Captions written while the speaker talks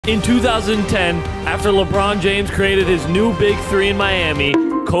In 2010, after LeBron James created his new big three in Miami,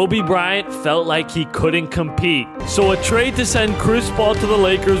 Kobe Bryant felt like he couldn't compete. So a trade to send Chris Paul to the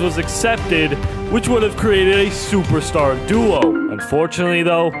Lakers was accepted, which would have created a superstar duo. Unfortunately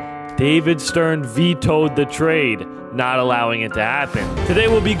though, David Stern vetoed the trade, not allowing it to happen. Today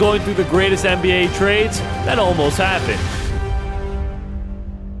we'll be going through the greatest NBA trades that almost happened.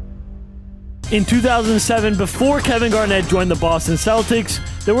 In 2007, before Kevin Garnett joined the Boston Celtics,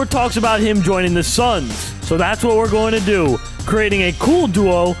 there were talks about him joining the Suns. So that's what we're going to do, creating a cool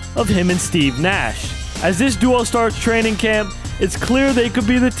duo of him and Steve Nash. As this duo starts training camp, it's clear they could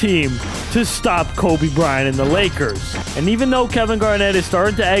be the team to stop Kobe Bryant and the Lakers. And even though Kevin Garnett is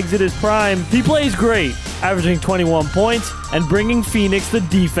starting to exit his prime, he plays great, averaging 21 points and bringing Phoenix the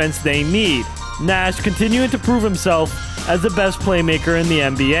defense they need. Nash continuing to prove himself as the best playmaker in the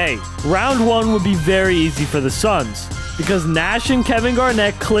NBA. Round one would be very easy for the Suns because Nash and Kevin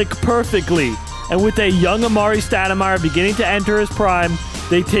Garnett click perfectly, and with a young Amari Stoudemire beginning to enter his prime,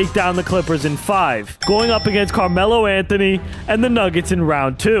 they take down the Clippers in 5, going up against Carmelo Anthony and the Nuggets in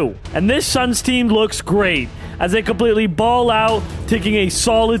round 2. And this Suns team looks great as they completely ball out, taking a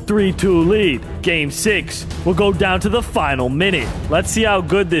solid 3-2 lead. Game 6 will go down to the final minute. Let's see how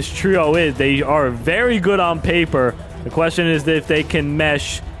good this trio is. They are very good on paper. The question is if they can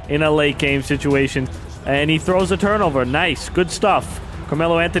mesh in a late game situation. And he throws a turnover. Nice. Good stuff.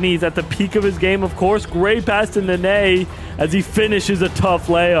 Carmelo Anthony is at the peak of his game, of course. Great pass to Nene as he finishes a tough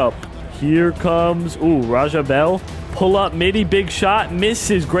layup. Here comes, Raja Bell. Pull up midi, big shot,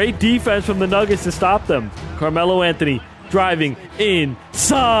 misses. Great defense from the Nuggets to stop them. Carmelo Anthony driving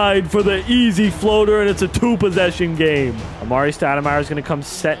inside for the easy floater, and it's a 2-possession game. Amari Stoudemire is going to come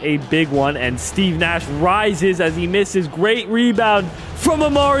set a big one, and Steve Nash rises as he misses. Great rebound from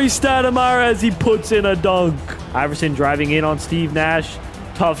Amari Stoudemire as he puts in a dunk. Iverson driving in on Steve Nash.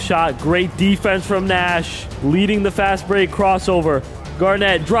 Tough shot. Great defense from Nash. Leading the fast break crossover.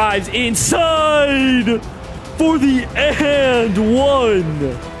 Garnett drives inside for the and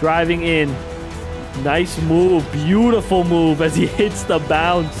one. Driving in. Nice move. Beautiful move as he hits the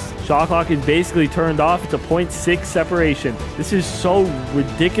bounce. Shot clock is basically turned off. It's a 0.6 separation. This is so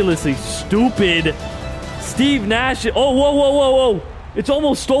ridiculously stupid. Steve Nash. Oh, whoa. It's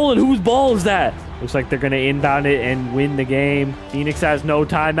almost stolen. Whose ball is that? Looks like they're going to inbound it and win the game. Phoenix has no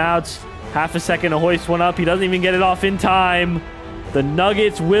timeouts. Half a second to hoist one up. He doesn't even get it off in time. The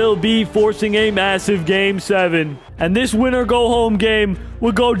Nuggets will be forcing a massive Game 7. And this winner-go-home game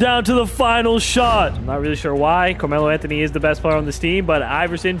will go down to the final shot. I'm not really sure why. Carmelo Anthony is the best player on this team, but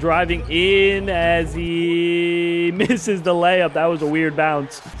Iverson driving in as he misses the layup. That was a weird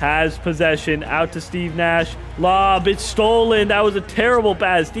bounce. Has possession. Out to Steve Nash. Lob. It's stolen. That was a terrible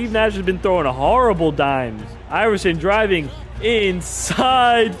pass. Steve Nash has been throwing horrible dimes. Iverson driving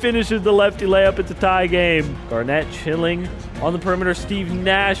inside, finishes the lefty layup. It's a tie game. Garnett chilling on the perimeter. Steve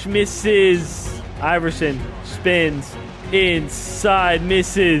Nash misses. Iverson spins inside,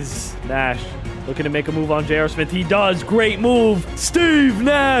 misses. Nash looking to make a move on J.R. Smith. He does. Great move. Steve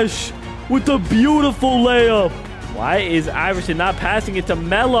Nash with the beautiful layup. Why is Iverson not passing it to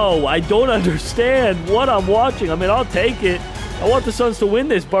Melo? I don't understand what I'm watching. I mean, I'll take it. I want the Suns to win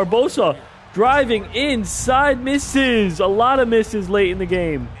this. Barbosa driving inside, misses. A lot of misses late in the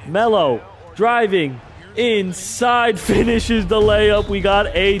game. Melo driving inside, finishes the layup. We got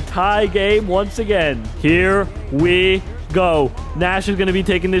a tie game once again. Here we go. Nash is going to be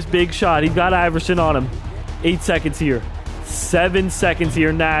taking this big shot. He's got Iverson on him. 8 seconds here. 7 seconds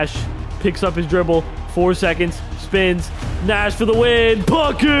here. Nash picks up his dribble. 4 seconds. Spins. Nash for the win.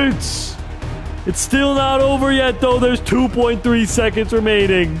 Buckets! It's still not over yet, though. There's 2.3 seconds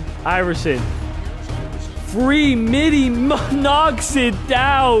remaining. Iverson. Free midi knocks it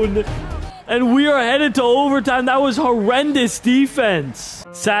down. And we are headed to overtime. That was horrendous defense.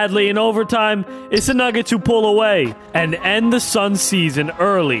 Sadly, in overtime, it's the Nuggets who pull away and end the Suns season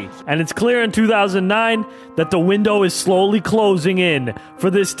early. And it's clear in 2009 that the window is slowly closing in for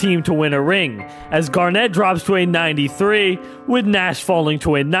this team to win a ring, as Garnett drops to a 93, with Nash falling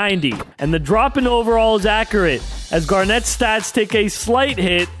to a 90. And the drop in overall is accurate, as Garnett's stats take a slight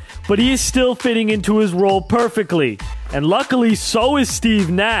hit, but he is still fitting into his role perfectly. And luckily, so is Steve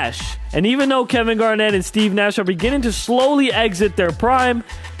Nash. And even though Kevin Garnett and Steve Nash are beginning to slowly exit their prime,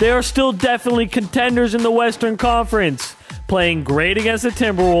 they are still definitely contenders in the Western Conference, playing great against the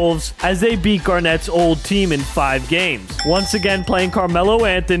Timberwolves as they beat Garnett's old team in 5 games. Once again playing Carmelo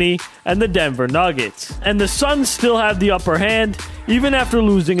Anthony and the Denver Nuggets. And the Suns still have the upper hand, even after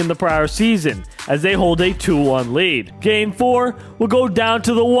losing in the prior season, as they hold a 2-1 lead. Game 4 will go down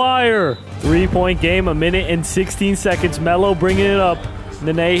to the wire. 3-point game, 1 minute and 16 seconds. Melo bringing it up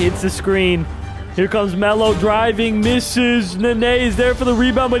Nene hits the screen. Here comes Melo driving, misses. Nene is there for the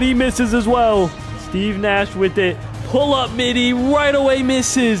rebound, but he misses as well. Steve Nash with it. Pull up midi, right away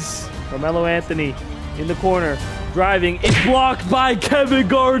misses. Carmelo Anthony in the corner, driving. It's blocked by Kevin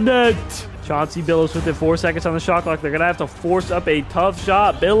Garnett. Chauncey Billups with it, 4 seconds on the shot clock. They're going to have to force up a tough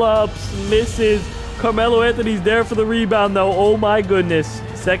shot. Billups misses. Carmelo Anthony's there for the rebound, though. Oh, my goodness.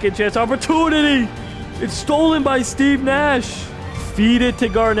 Second chance opportunity. It's stolen by Steve Nash. Feed it to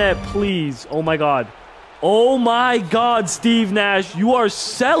Garnett, please. Oh, my God. Oh, my God, Steve Nash. You are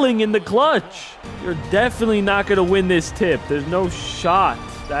selling in the clutch. You're definitely not going to win this tip. There's no shot.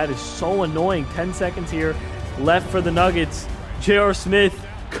 That is so annoying. 10 seconds here left for the Nuggets. J.R. Smith,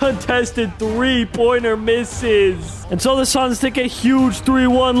 contested three-pointer misses. And so the Suns take a huge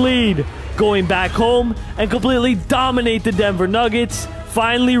 3-1 lead, going back home and completely dominate the Denver Nuggets,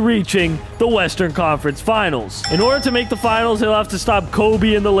 finally reaching the Western Conference Finals. In order to make the finals, they'll have to stop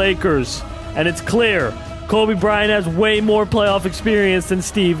Kobe and the Lakers. And it's clear, Kobe Bryant has way more playoff experience than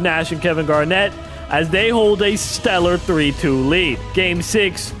Steve Nash and Kevin Garnett, as they hold a stellar 3-2 lead. Game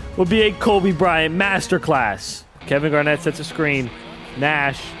 6 will be a Kobe Bryant masterclass. Kevin Garnett sets a screen.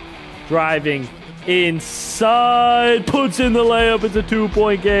 Nash driving inside, puts in the layup. It's a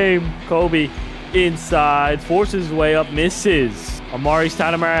 2-point game. Kobe inside, forces his way up, misses. Amari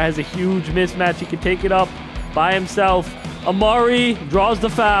Stoudemire has a huge mismatch. He can take it up by himself. Amari draws the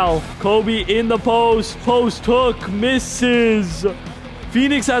foul. Kobe in the post. Post hook, misses.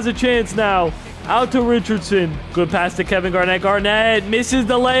 Phoenix has a chance now. Out to Richardson. Good pass to Kevin Garnett. Garnett misses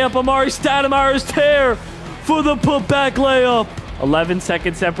the layup. Amari Stoudemire's tear for the putback layup.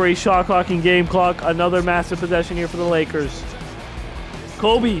 11-second separate shot clock and game clock. Another massive possession here for the Lakers.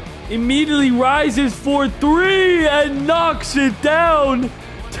 Kobe immediately rises for three and knocks it down,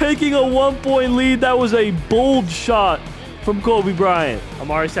 taking a 1-point lead. That was a bold shot from Kobe Bryant.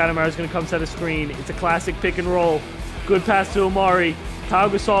 Amari Stoudemire is going to come set a screen. It's a classic pick and roll. Good pass to Amari. Pau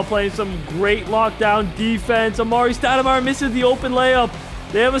Gasol playing some great lockdown defense. Amari Stoudemire misses the open layup.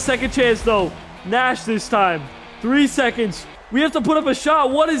 They have a second chance, though. Nash this time. 3 seconds. We have to put up a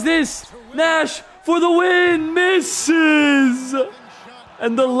shot. What is this? Nash for the win. Misses.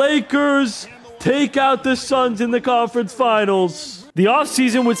 And the Lakers take out the Suns in the conference finals. The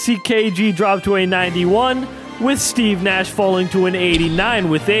offseason would see KG drop to a 91, with Steve Nash falling to an 89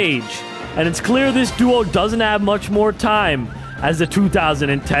 with age. And it's clear this duo doesn't have much more time as the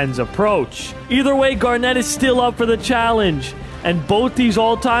 2010s approach. Either way, Garnett is still up for the challenge, and both these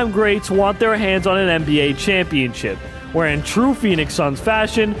all-time greats want their hands on an NBA championship, where in true Phoenix Suns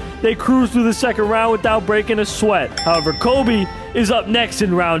fashion, they cruise through the second round without breaking a sweat. However, Kobe is up next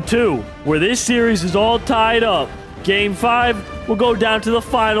in round 2, where this series is all tied up. Game 5 will go down to the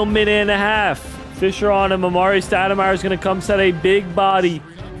final minute and a half. Fisher on him. Amari Stoudemire is going to come set a big body.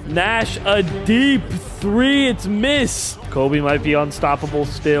 Nash a deep three. It's missed. Kobe might be unstoppable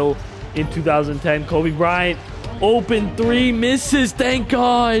still in 2010. Kobe Bryant, open three, misses. Thank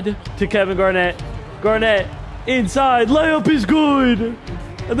God. To Kevin Garnett. Garnett inside. Layup is good.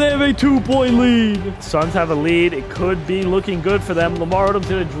 And they have a 2-point lead. Suns have a lead. It could be looking good for them. Lamar Odom's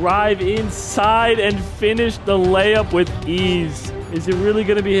going to drive inside and finish the layup with ease. Is it really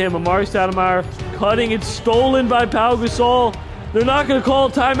going to be him? Amari Stoudemire cutting. It's stolen by Pau Gasol. They're not going to call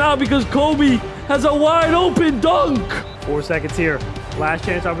a timeout because Kobe has a wide open dunk. 4 seconds here. Last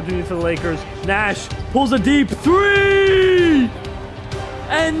chance opportunity for the Lakers. Nash pulls a deep three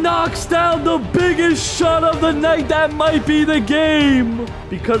and knocks down the biggest shot of the night. That might be the game.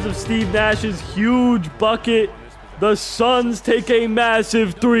 Because of Steve Nash's huge bucket, the Suns take a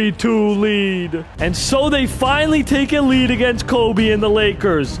massive 3-2 lead. And so they finally take a lead against Kobe and the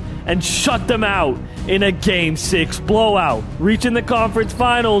Lakers and shut them out in a Game 6 blowout, reaching the conference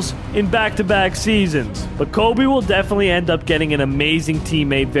finals in back-to-back seasons. But Kobe will definitely end up getting an amazing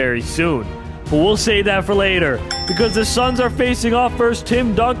teammate very soon. But we'll save that for later, because the Suns are facing off versus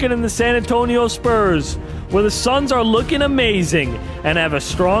Tim Duncan and the San Antonio Spurs, where the Suns are looking amazing and have a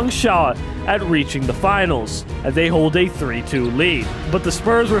strong shot at reaching the finals, as they hold a 3-2 lead. But the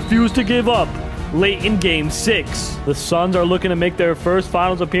Spurs refuse to give up. Late in Game 6, the Suns are looking to make their first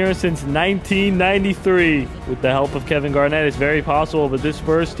finals appearance since 1993. With the help of Kevin Garnett, it's very possible, but this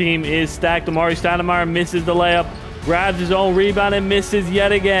Spurs team is stacked. Amari Stoudemire misses the layup, grabs his own rebound, and misses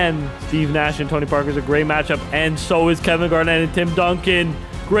yet again. Steve Nash and Tony Parker is a great matchup, and so is Kevin Garnett and Tim Duncan.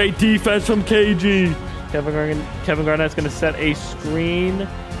 Great defense from KG. Kevin Garnett's going to set a screen.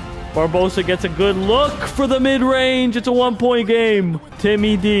 Barbosa gets a good look for the mid-range. It's a 1-point game.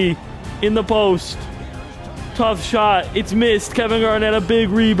 Timmy D in the post. Tough shot. It's missed. Kevin Garnett a big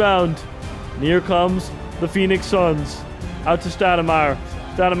rebound. And here comes the Phoenix Suns. Out to Stoudemire.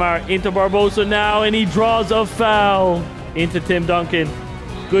 Stoudemire into Barbosa now, and he draws a foul into Tim Duncan.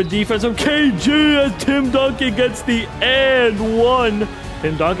 Good defense from KG as Tim Duncan gets the and one.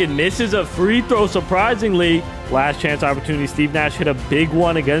 Tim Duncan misses a free throw, surprisingly. Last chance opportunity. Steve Nash hit a big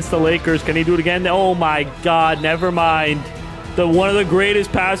one against the Lakers. Can he do it again? Oh my God, never mind. One of the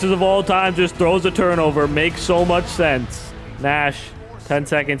greatest passers of all time just throws a turnover. Makes so much sense. Nash, 10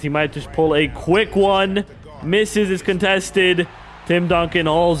 seconds. He might just pull a quick one. Misses, is contested. Tim Duncan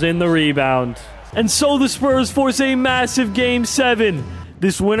hauls in the rebound. And so the Spurs force a massive Game 7.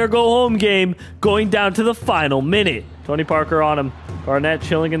 This winner-go-home game going down to the final minute. Tony Parker on him. Garnett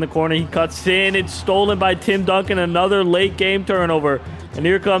chilling in the corner. He cuts in. It's stolen by Tim Duncan. Another late-game turnover. And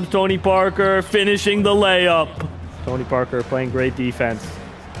here comes Tony Parker finishing the layup. Tony Parker playing great defense.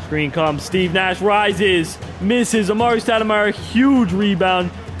 Screen comes. Steve Nash rises. Misses. Amari Stoudemire, huge rebound.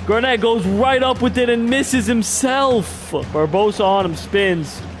 Garnett goes right up with it and misses himself. Barbosa on him.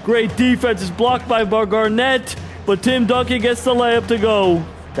 Spins. Great defense is blocked by Garnett. But Tim Duncan gets the layup to go.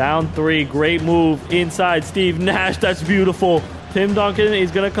 Down 3. Great move inside Steve Nash. That's beautiful. Tim Duncan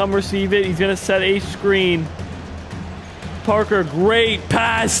is going to come receive it. He's going to set a screen. Parker, great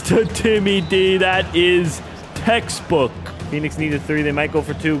pass to Timmy D. That is textbook. Phoenix needed 3. They might go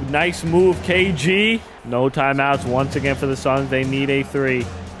for 2. Nice move, KG. No timeouts once again for the Suns. They need a 3.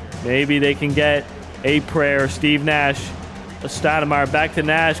 Maybe they can get a prayer. Steve Nash. Stoudemire back to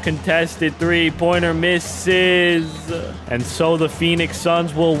Nash. Contested 3-pointer misses. And so the Phoenix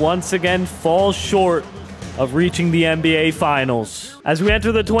Suns will once again fall short of reaching the NBA Finals. As we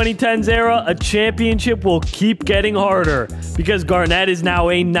enter the 2010s era, a championship will keep getting harder because Garnett is now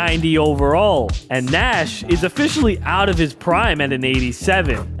a 90 overall, and Nash is officially out of his prime at an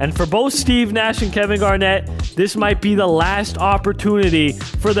 87. And for both Steve Nash and Kevin Garnett, this might be the last opportunity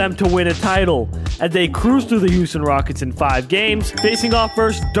for them to win a title as they cruise through the Houston Rockets in 5 games, facing off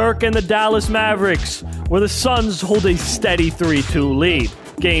first Dirk and the Dallas Mavericks, where the Suns hold a steady 3-2 lead.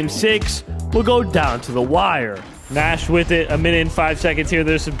 Game 6 will go down to the wire. Nash with it, 1 minute and 5 seconds here.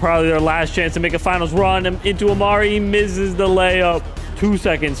 This is probably their last chance to make a finals run. Into Amari, he misses the layup. 2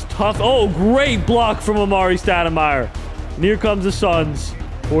 seconds, tough. Oh, great block from Amari Stoudemire. And here comes the Suns.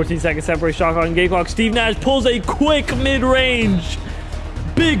 14 seconds separate shot clock and game clock. Steve Nash pulls a quick mid-range.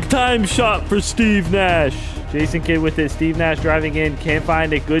 Big time shot for Steve Nash. Jason Kidd with it. Steve Nash driving in, can't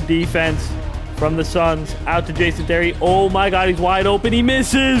find it. Good defense from the Suns. Out to Jason Terry. Oh my God, he's wide open. He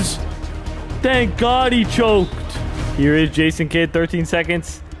misses. Thank God he choked. Here is Jason Kidd, 13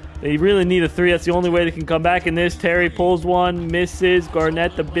 seconds. They really need a 3. That's the only way they can come back in this. Terry pulls one, misses.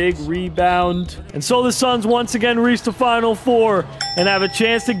 Garnett, the big rebound. And so the Suns once again reach the Final 4 and have a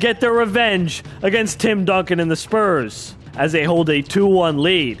chance to get their revenge against Tim Duncan and the Spurs as they hold a 2-1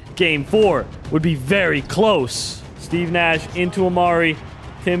 lead. Game 4 would be very close. Steve Nash into Amari.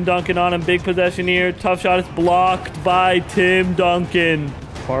 Tim Duncan on him. Big possession here. Tough shot is blocked by Tim Duncan.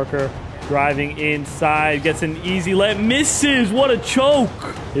 Parker driving inside, gets an easy layup, misses. What a choke.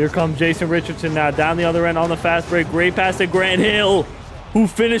 Here comes Jason Richardson now down the other end on the fast break. Great pass to Grant Hill, who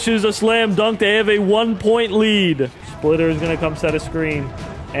finishes a slam dunk. They have a 1-point lead. Splitter is going to come set a screen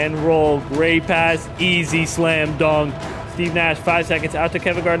and roll. Great pass, easy slam dunk. Steve Nash, 5 seconds, out to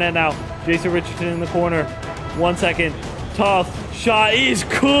Kevin Garnett now. Jason Richardson in the corner. 1 second, tough shot is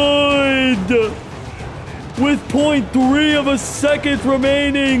good with 0.3 of a second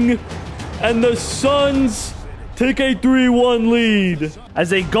remaining. And the Suns take a 3-1 lead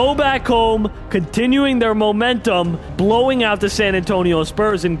as they go back home, continuing their momentum, blowing out the San Antonio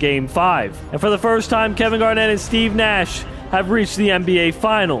Spurs in Game 5. And for the first time, Kevin Garnett and Steve Nash have reached the NBA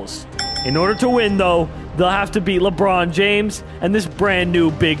Finals. In order to win, though, they'll have to beat LeBron James and this brand new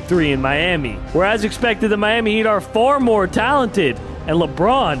Big 3 in Miami. Where, as expected, the Miami Heat are far more talented, and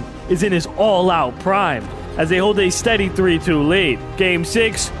LeBron is in his all-out prime as they hold a steady 3-2 lead. Game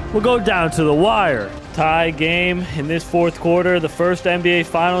 6 will go down to the wire. Tie game in this fourth quarter. The first NBA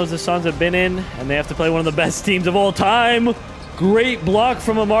Finals the Suns have been in, and they have to play one of the best teams of all time. Great block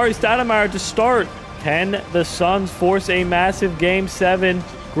from Amari Stoudemire to start. Can the Suns force a massive Game 7?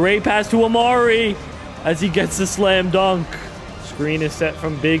 Great pass to Amari as he gets the slam dunk. Screen is set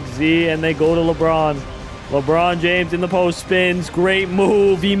from Big Z, and they go to LeBron. LeBron James in the post spins. Great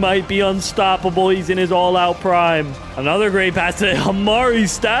move. He might be unstoppable. He's in his all-out prime. Another great pass to Amari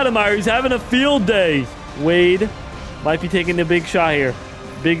Stoudemire. He's having a field day. Wade might be taking the big shot here.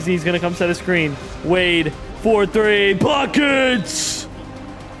 Big Z's going to come set a screen. Wade, 4-3. Buckets!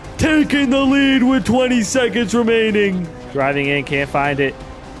 Taking the lead with 20 seconds remaining. Driving in. Can't find it.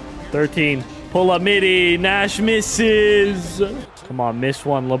 13. Pull up midi. Nash misses. Come on, miss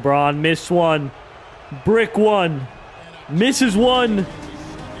one. LeBron, miss one. Brick one. Misses one.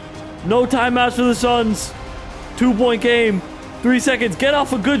 No timeouts for the Suns. 2-point game. 3 seconds. Get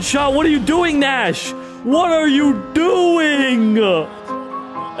off a good shot. What are you doing, Nash? What are you doing?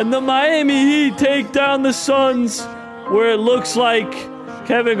 And the Miami Heat take down the Suns, where it looks like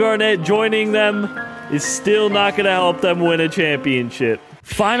Kevin Garnett joining them is still not going to help them win a championship.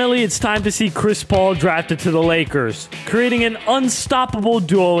 Finally, it's time to see Chris Paul drafted to the Lakers, creating an unstoppable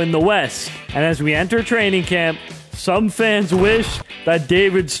duo in the West. And as we enter training camp, some fans wish that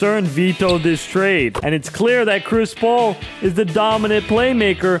David Stern vetoed this trade. And it's clear that Chris Paul is the dominant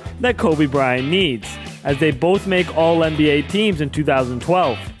playmaker that Kobe Bryant needs, as they both make All-NBA teams in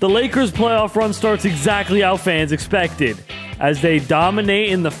 2012. The Lakers' playoff run starts exactly how fans expected, as they dominate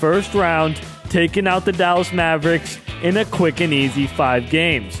in the first round, taking out the Dallas Mavericks in a quick and easy 5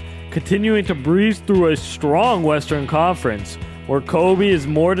 games, continuing to breeze through a strong Western Conference, where Kobe is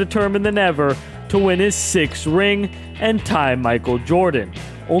more determined than ever to win his 6th ring and tie Michael Jordan,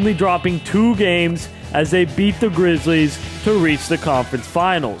 only dropping 2 games as they beat the Grizzlies to reach the conference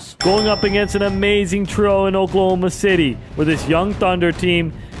finals, going up against an amazing trio in Oklahoma City, where this young Thunder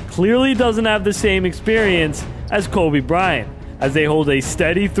team clearly doesn't have the same experience as Kobe Bryant, as they hold a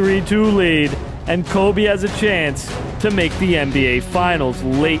steady 3-2 lead, and Kobe has a chance to make the NBA Finals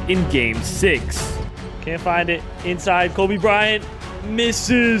late in Game 6. Can't find it. Inside, Kobe Bryant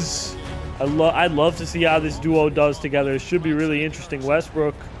misses. I'd love to see how this duo does together. It should be really interesting.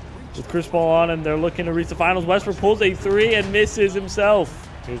 Westbrook with Chris Paul on him. They're looking to reach the finals. Westbrook pulls a 3 and misses himself.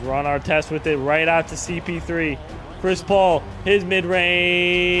 Here's Ron Artest with it right out to CP3. Chris Paul, his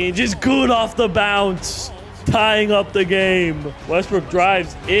mid-range is good off the bounce, tying up the game. Westbrook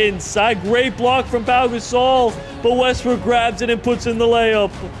drives inside. Great block from Pau Gasol, but Westbrook grabs it and puts in the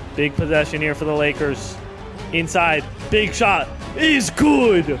layup. Big possession here for the Lakers. Inside, big shot is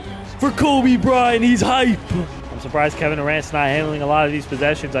good for Kobe Bryant. He's hype. I'm surprised Kevin Durant's not handling a lot of these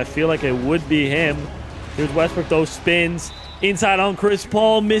possessions. I feel like it would be him. Here's Westbrook, though, spins inside on Chris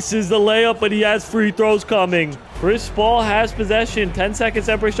Paul, misses the layup, but he has free throws coming. Chris Paul has possession. 10 seconds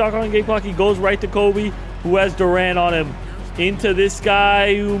separate shot on game clock. He goes right to Kobe, who has Durant on him. Into this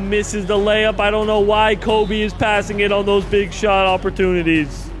guy who misses the layup. I don't know why Kobe is passing it on those big shot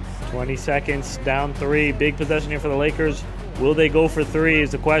opportunities. 20 seconds, down 3. Big possession here for the Lakers. Will they go for 3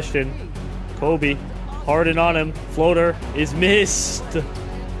 is the question. Kobe, Harden on him. Floater is missed.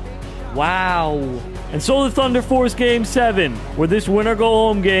 Wow. And so the Thunder force Game 7, where this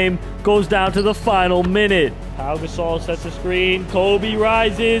winner-go-home game goes down to the final minute. Pau Gasol sets the screen. Kobe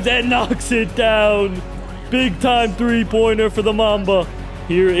rises and knocks it down. Big-time three-pointer for the Mamba.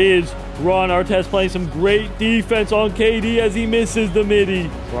 Here is Ron Artest playing some great defense on KD as he misses the midi.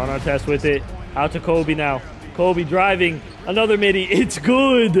 Ron Artest with it. Out to Kobe now. Kobe driving. Another midi. It's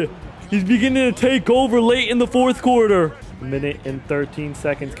good. He's beginning to take over late in the fourth quarter. A minute and 13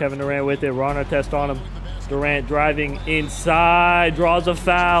 seconds. Kevin Durant with it. Ron Artest on him. Durant driving inside. Draws a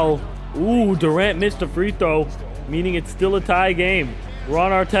foul. Ooh, Durant missed a free throw, meaning it's still a tie game.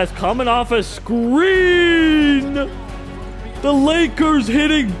 Ron Artest coming off a screen. The Lakers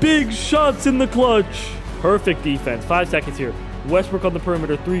hitting big shots in the clutch. Perfect defense. 5 seconds here. Westbrook on the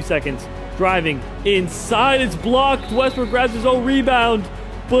perimeter. 3 seconds. Driving inside. It's blocked. Westbrook grabs his own rebound,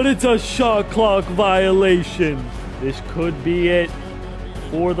 but it's a shot clock violation. This could be it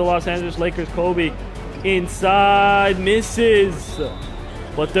for the Los Angeles Lakers. Kobe inside, misses,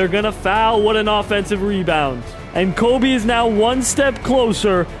 but they're gonna foul. What an offensive rebound. And Kobe is now one step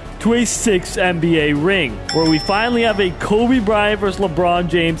closer to a 6th NBA ring, where we finally have a Kobe Bryant versus LeBron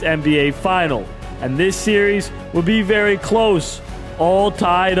James NBA final. And this series will be very close, all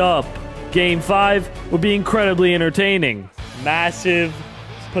tied up. Game 5 will be incredibly entertaining. Massive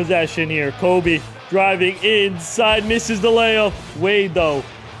possession here. Kobe driving inside, misses the layup. Wade, though,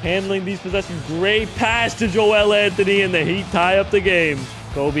 handling these possessions. Great pass to Joel Anthony, and the Heat tie up the game.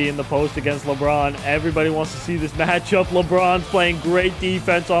 Kobe in the post against LeBron. Everybody wants to see this matchup. LeBron's playing great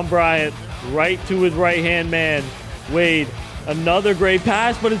defense on Bryant. Right to his right-hand man. Wade, another great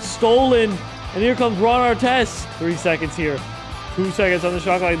pass, but it's stolen. And here comes Ron Artest. 3 seconds here. 2 seconds on the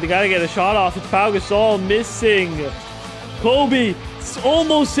shot clock. They got to get a shot off. It's Pau Gasol missing. Kobe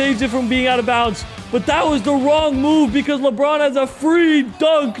almost saves it from being out of bounds, but that was the wrong move because LeBron has a free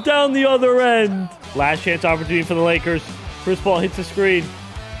dunk down the other end. Last chance opportunity for the Lakers. Chris Paul hits the screen.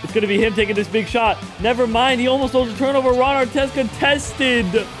 It's going to be him taking this big shot. Never mind. He almost throws a turnover. Ron Artest contested.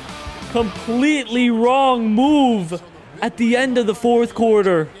 Completely wrong move. at the end of the fourth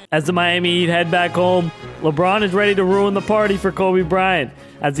quarter. As the Miami Heat head back home, LeBron is ready to ruin the party for Kobe Bryant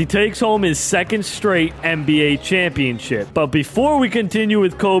as he takes home his second straight NBA championship. But before we continue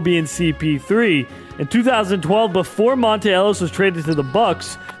with Kobe and CP3, in 2012, before Monte Ellis was traded to the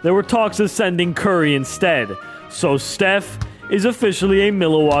Bucks, there were talks of sending Curry instead. So Steph is officially a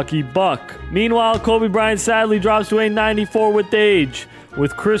Milwaukee Buck. Meanwhile, Kobe Bryant sadly drops to a 94 with age,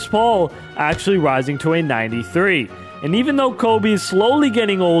 with Chris Paul actually rising to a 93. And even though Kobe is slowly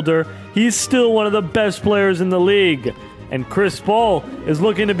getting older, he's still one of the best players in the league. And Chris Paul is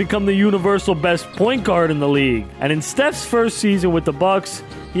looking to become the universal best point guard in the league. And in Steph's first season with the Bucks,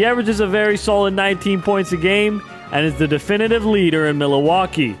 he averages a very solid 19 points a game and is the definitive leader in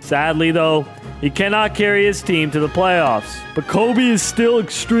Milwaukee. Sadly though, he cannot carry his team to the playoffs. But Kobe is still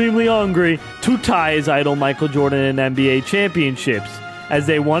extremely hungry to tie his idol Michael Jordan in NBA championships, as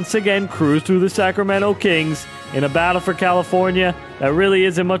they once again cruise through the Sacramento Kings in a battle for California that really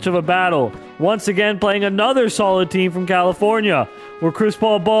isn't much of a battle. Once again playing another solid team from California, where Chris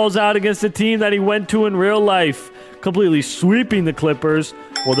Paul balls out against a team that he went to in real life, completely sweeping the Clippers,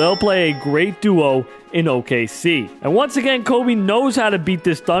 while they'll play a great duo in OKC. And once again, Kobe knows how to beat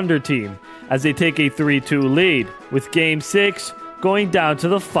this Thunder team, as they take a 3-2 lead, with Game 6 going down to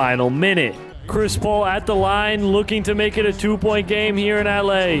the final minute. Chris Paul at the line, looking to make it a 2-point game here in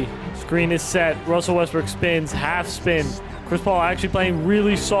LA. Screen is set. Russell Westbrook spins, half spin. Chris Paul actually playing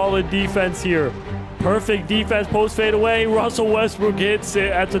really solid defense here. Perfect defense, post fade away. Russell Westbrook hits it.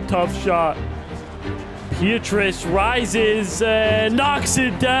 That's a tough shot. Pietrus rises and knocks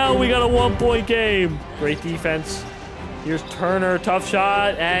it down. We got a 1-point game. Great defense. Here's Turner, tough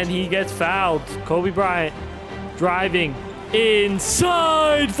shot, and he gets fouled. Kobe Bryant driving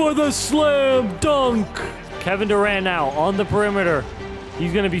inside for the slam dunk. Kevin Durant now on the perimeter.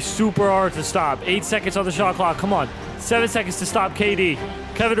 He's going to be super hard to stop. 8 seconds on the shot clock. Come on. 7 seconds to stop KD.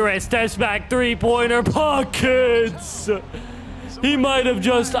 Kevin Durant steps back. Three-pointer pockets. He might have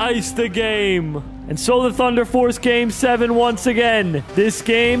just iced the game. And so the Thunder force Game 7 once again. This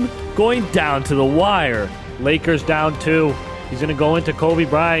game going down to the wire. Lakers down 2. He's going to go into Kobe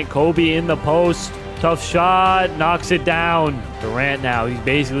Bryant. Kobe in the post. Tough shot. Knocks it down. Durant now. He's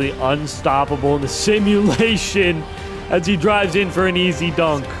basically unstoppable in the simulation as he drives in for an easy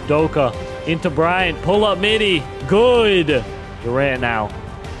dunk. Doka into Bryant. Pull up midi. Good. Durant now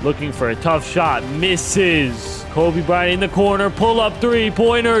looking for a tough shot. Misses. Kobe Bryant in the corner. Pull up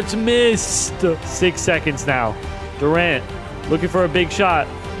three-pointer. It's missed. 6 seconds now. Durant looking for a big shot.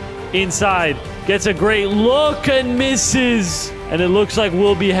 Inside. Gets a great look and misses. And it looks like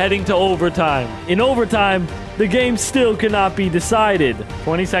we'll be heading to overtime. In overtime, the game still cannot be decided.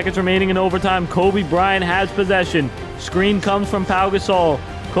 20 seconds remaining in overtime. Kobe Bryant has possession. Screen comes from Pau Gasol.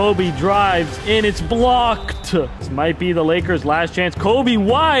 Kobe drives in. It's blocked. This might be the Lakers' last chance. Kobe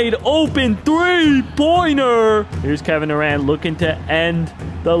wide open three-pointer. Here's Kevin Durant looking to end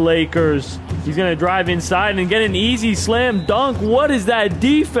the Lakers. He's going to drive inside and get an easy slam dunk. What is that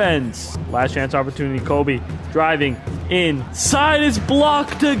defense? Last chance opportunity. Kobe driving inside. It's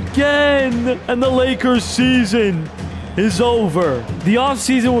blocked again. And the Lakers' season is over. The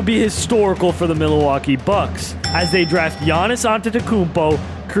offseason would be historical for the Milwaukee Bucks as they draft Giannis Antetokounmpo,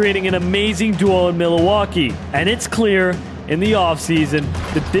 creating an amazing duo in Milwaukee. And it's clear in the offseason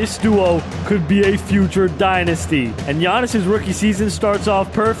that this duo could be a future dynasty. And Giannis' rookie season starts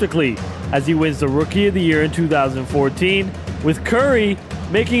off perfectly as he wins the Rookie of the Year in 2014, with Curry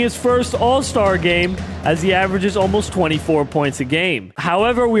making his first All-Star game as he averages almost 24 points a game.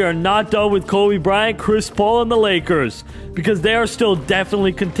 However, we are not done with Kobe Bryant, Chris Paul, and the Lakers, because they are still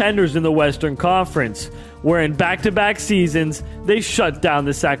definitely contenders in the Western Conference, where in back-to-back seasons, they shut down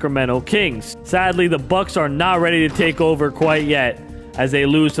the Sacramento Kings. Sadly, the Bucks are not ready to take over quite yet, as they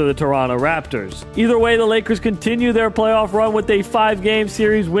lose to the Toronto Raptors. Either way, the Lakers continue their playoff run with a 5-game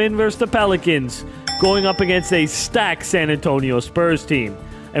series win versus the Pelicans, going up against a stacked San Antonio Spurs team.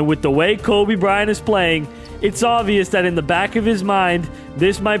 And with the way Kobe Bryant is playing, it's obvious that in the back of his mind,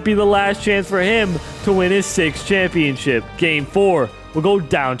 this might be the last chance for him to win his 6th championship. Game 4 will go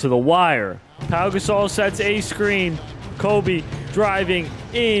down to the wire. Pau Gasol sets a screen. Kobe driving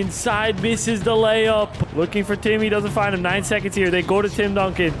inside, misses the layup. Looking for Tim, he doesn't find him. 9 seconds here. They go to Tim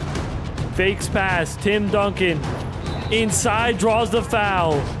Duncan. Fakes pass. Tim Duncan inside, draws the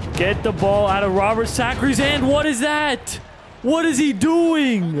foul. Get the ball out of Robert Sacre's hand. What is that? What is he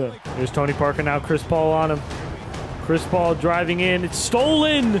doing? There's Tony Parker now. Chris Paul on him. Chris Paul driving in. It's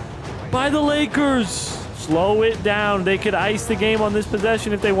stolen by the Lakers. Slow it down. They could ice the game on this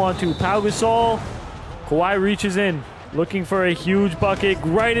possession if they want to. Pau Gasol. Kawhi reaches in, looking for a huge bucket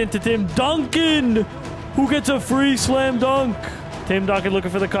right into Tim Duncan. Who gets a free slam dunk? Tim Duncan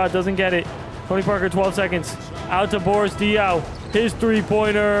looking for the cut. Doesn't get it. Tony Parker, 12 seconds. Out to Boris Diaw. His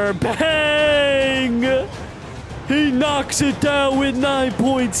three-pointer. Bang! He knocks it down with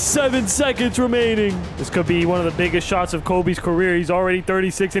 9.7 seconds remaining. This could be one of the biggest shots of Kobe's career. He's already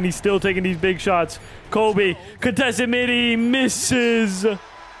 36, and he's still taking these big shots. Kobe, contested mid, he misses.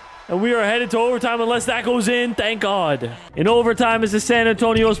 And we are headed to overtime unless that goes in. Thank God. In overtime, it's the San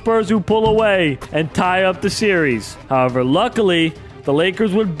Antonio Spurs who pull away and tie up the series. However, luckily, the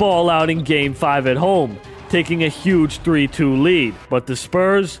Lakers would ball out in Game 5 at home, taking a huge 3-2 lead. But the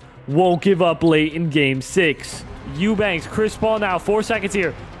Spurs won't give up late in Game 6. Eubanks, Chris Paul now, 4 seconds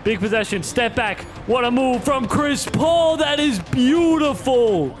here. Big possession, step back. What a move from Chris Paul. That is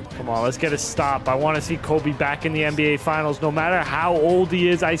beautiful. Come on, let's get a stop. I want to see Kobe back in the NBA Finals. No matter how old he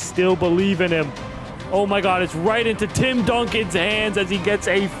is, I still believe in him. Oh my God, it's right into Tim Duncan's hands as he gets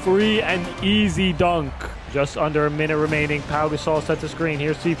a free and easy dunk. Just under a minute remaining. Pau Gasol sets the screen.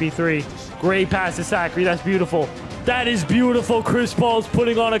 Here's CP3. Great pass to Zachary. That's beautiful. That is beautiful. Chris Paul's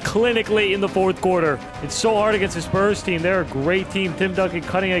putting on a clinic late in the fourth quarter. It's so hard against the Spurs team. They're a great team. Tim Duncan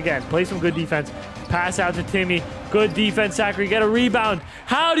cutting again. Play some good defense. Pass out to Timmy. Good defense, Zachary. Get a rebound.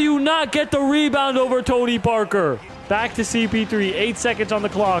 How do you not get the rebound over Tony Parker? Back to CP3. 8 seconds on the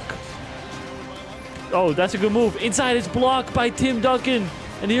clock. Oh, that's a good move. Inside, it's blocked by Tim Duncan.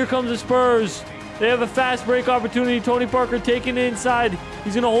 And here comes the Spurs. They have a fast break opportunity. Tony Parker taking it inside.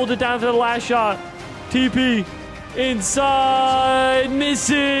 He's going to hold it down for the last shot. TP. Inside.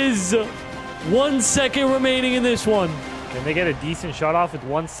 Misses. 1 second remaining in this one. Can they get a decent shot off with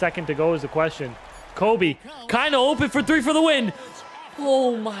 1 second to go is the question. Kobe. Kind of open for three for the win.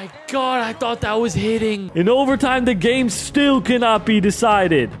 Oh my God, I thought that was hitting. In overtime, the game still cannot be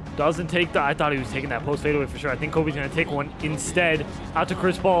decided. Doesn't take the... I thought he was taking that post fadeaway for sure. I think Kobe's going to take one instead. Out to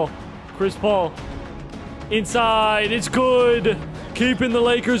Chris Paul. Chris Paul. Inside. It's good. Keeping the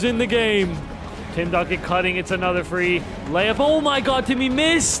Lakers in the game. Tim Duncan cutting. It's another free layup. Oh my God, Timmy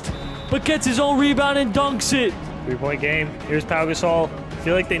missed. But gets his own rebound and dunks it. 3-point game. Here's Pau Gasol. I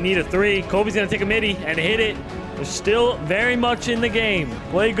feel like they need a three. Kobe's going to take a midi and hit it. They're still very much in the game.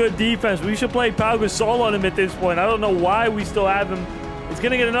 Play good defense. We should play Pau Gasol on him at this point. I don't know why we still have him. He's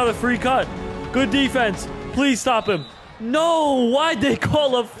going to get another free cut. Good defense. Please stop him. No, why'd they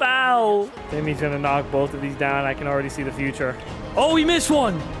call a foul? Timmy's going to knock both of these down. I can already see the future. Oh, he missed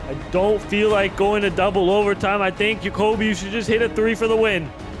one. I don't feel like going to double overtime. I think, Kobe, you should just hit a three for the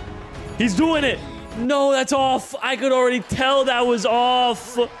win. He's doing it. No, that's off. I could already tell that was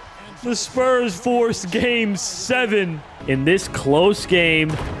off. The Spurs forced Game 7. In this close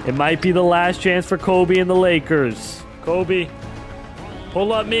game, it might be the last chance for Kobe and the Lakers. Kobe,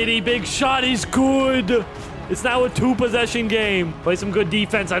 pull up midi, big shot, he's good. It's now a 2-possession game. Play some good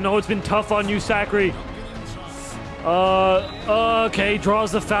defense. I know it's been tough on you, Zachary. Okay,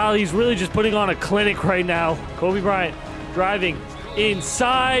 draws the foul. He's really just putting on a clinic right now. Kobe Bryant driving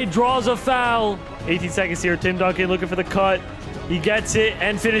inside, draws a foul. 18 seconds here. Tim Duncan looking for the cut. He gets it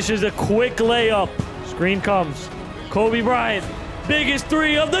and finishes a quick layup. Screen comes. Kobe Bryant, biggest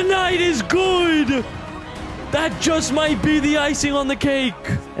three of the night is good. That just might be the icing on the cake.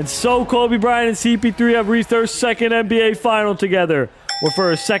 And so Kobe Bryant and CP3 have reached their second NBA final together. Where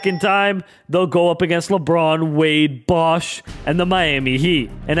for a second time, they'll go up against LeBron, Wade, Bosh, and the Miami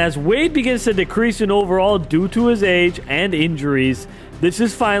Heat. And as Wade begins to decrease in overall due to his age and injuries, this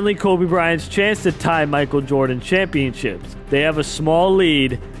is finally Kobe Bryant's chance to tie Michael Jordan championships. They have a small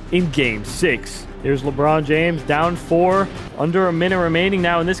lead in Game 6. Here's LeBron James down 4. Under a minute remaining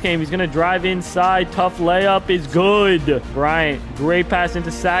now in this game. He's going to drive inside. Tough layup is good. Bryant, great pass into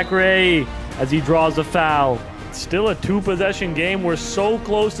Zachary as he draws a foul. It's still a 2-possession game. We're so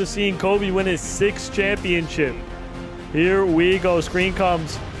close to seeing Kobe win his 6th championship. Here we go. Screen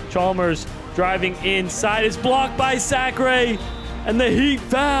comes. Chalmers driving inside. It's blocked by Zachary. And the Heat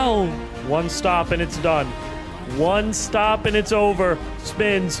foul. One stop and it's done. One stop and it's over.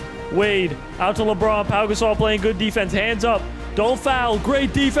 Spins. Wade out to LeBron. Pau Gasol playing good defense. Hands up. Don't foul.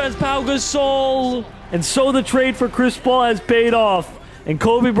 Great defense, Pau Gasol. And so the trade for Chris Paul has paid off. And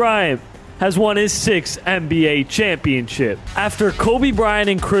Kobe Bryant has won his 6th NBA championship. After Kobe Bryant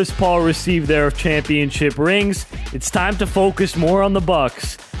and Chris Paul receive their championship rings, it's time to focus more on the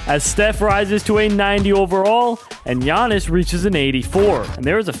Bucks. As Steph rises to a 90 overall and Giannis reaches an 84. And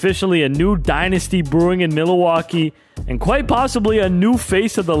there is officially a new dynasty brewing in Milwaukee and quite possibly a new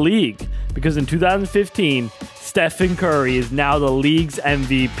face of the league. Because in 2015, Stephen Curry is now the league's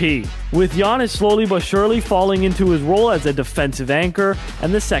MVP. With Giannis slowly but surely falling into his role as a defensive anchor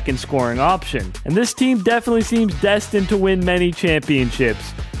and the second scoring option. And this team definitely seems destined to win many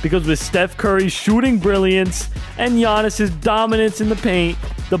championships. because with Steph Curry's shooting brilliance and Giannis's dominance in the paint,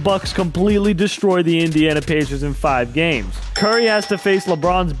 the Bucks completely destroy the Indiana Pacers in 5 games. Curry has to face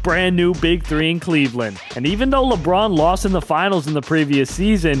LeBron's brand new Big Three in Cleveland. And even though LeBron lost in the finals in the previous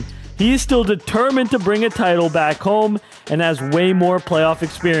season, he is still determined to bring a title back home and has way more playoff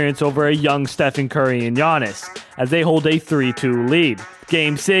experience over a young Stephen Curry and Giannis, as they hold a 3-2 lead.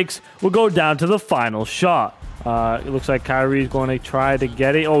 Game 6 will go down to the final shot. It looks like Kyrie's going to try to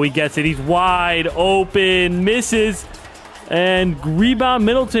get it. Oh, he gets it. He's wide open. Misses. And rebound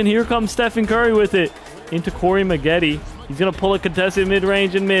Middleton. Here comes Stephen Curry with it. Into Corey Maggette. He's going to pull a contested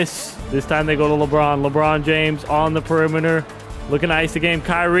mid-range and miss. This time they go to LeBron. LeBron James on the perimeter. Looking to ice the game.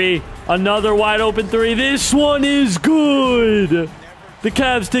 Kyrie. Another wide open 3. This one is good. The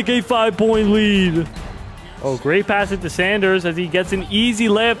Cavs take a 5-point lead. Oh, great pass it to Sanders as he gets an easy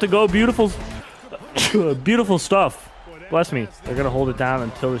layup to go. Beautiful. Beautiful stuff. Bless me. They're going to hold it down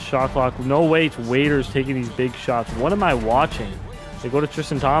until the shot clock. No way it's Waiters taking these big shots. What am I watching? They go to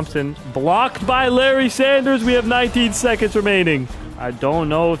Tristan Thompson. Blocked by Larry Sanders. We have 19 seconds remaining. I don't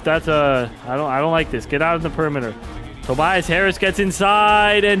know if that's a... I don't like this. Get out of the perimeter. Tobias Harris gets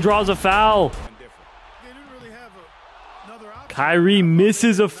inside and draws a foul. Kyrie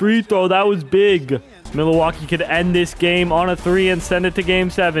misses a free throw. That was big. Milwaukee could end this game on a 3 and send it to Game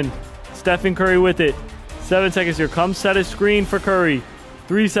 7. Stephen Curry with it. 7 seconds here. Come set a screen for Curry.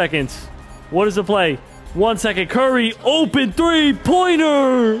 3 seconds. What is the play? 1 second. Curry, open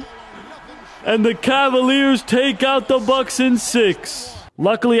 3-pointer! And the Cavaliers take out the Bucks in 6.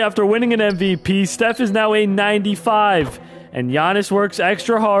 Luckily, after winning an MVP, Steph is now a 95. And Giannis works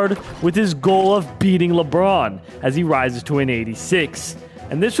extra hard with his goal of beating LeBron as he rises to an 86.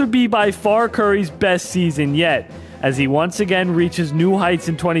 And this would be by far Curry's best season yet, as he once again reaches new heights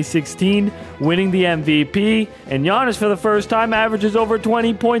in 2016, winning the MVP, and Giannis for the first time averages over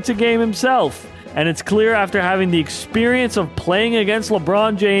 20 points a game himself. And it's clear after having the experience of playing against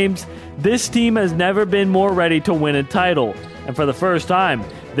LeBron James, this team has never been more ready to win a title. And for the first time,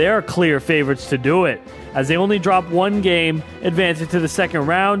 they are clear favorites to do it, as they only drop 1 game, advancing to the second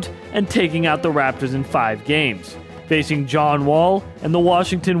round, and taking out the Raptors in 5 games. Facing John Wall and the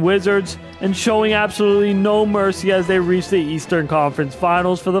Washington Wizards, and showing absolutely no mercy as they reach the Eastern Conference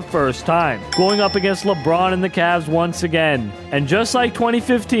Finals for the first time, going up against LeBron and the Cavs once again. And just like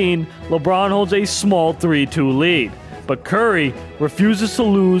 2015, LeBron holds a small 3-2 lead, but Curry refuses to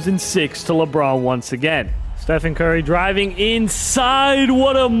lose in 6 to LeBron once again. Stephen Curry driving inside.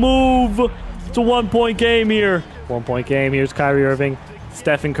 What a move! It's a 1-point game here. 1-point game. Here's Kyrie Irving.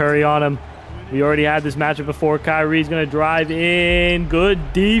 Stephen Curry on him. We already had this matchup before. Kyrie's going to drive in.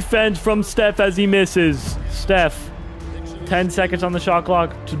 Good defense from Steph as he misses. Steph, 10 seconds on the shot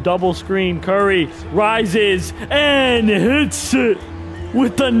clock to double screen. Curry rises and hits it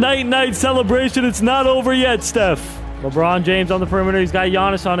with the night-night celebration. It's not over yet, Steph. LeBron James on the perimeter. He's got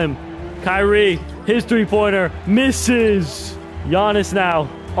Giannis on him. Kyrie, his three-pointer, misses. Giannis now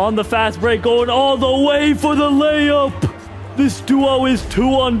on the fast break, going all the way for the layup. This duo is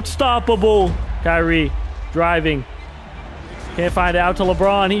too unstoppable. Kyrie driving. Can't find it out to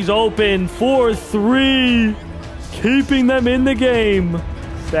LeBron. He's open for 3. Keeping them in the game.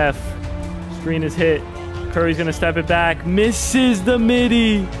 Steph. Screen is hit. Curry's going to step it back. Misses the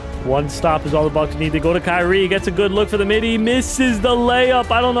midi. 1 stop is all the Bucks need. They go to Kyrie. Gets a good look for the midi. Misses the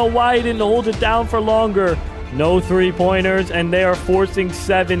layup. I don't know why he didn't hold it down for longer. No 3-pointers, and they are forcing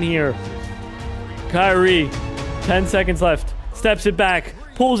 7 here. Kyrie. 10 seconds left. Steps it back.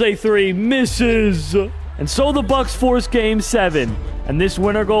 Pulls a 3. Misses. And so the Bucks force Game 7. And this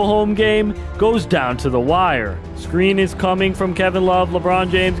winner-go-home game goes down to the wire. Screen is coming from Kevin Love. LeBron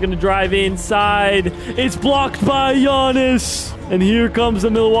James going to drive inside. It's blocked by Giannis. And here comes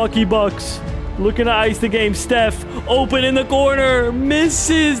the Milwaukee Bucks. Looking to ice the game. Steph open in the corner.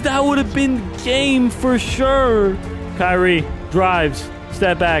 Misses. That would have been game for sure. Kyrie drives.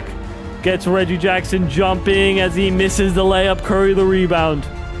 Step back. Gets Reggie Jackson jumping as he misses the layup. Curry the rebound.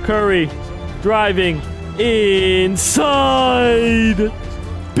 Curry driving inside.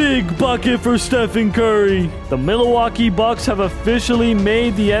 Big bucket for Stephen Curry. The Milwaukee Bucks have officially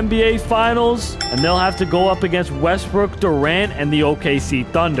made the NBA Finals, and they'll have to go up against Westbrook, Durant, and the OKC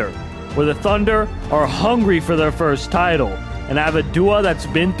Thunder, where the Thunder are hungry for their first title and have a duo that's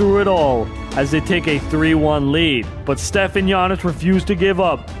been through it all as they take a 3-1 lead. But Steph and Giannis refuse to give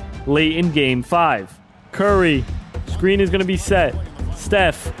up late in Game 5. Curry, screen is going to be set.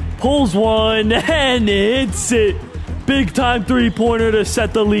 Steph pulls one and hits it. Big time 3-pointer to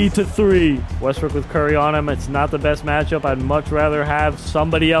set the lead to 3. Westbrook with Curry on him. It's not the best matchup. I'd much rather have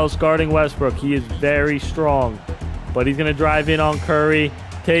somebody else guarding Westbrook. He is very strong. But he's going to drive in on Curry.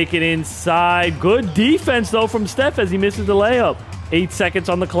 Take it inside. Good defense, though, from Steph as he misses the layup. 8 seconds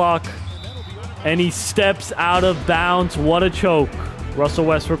on the clock. And he steps out of bounds. What a choke. Russell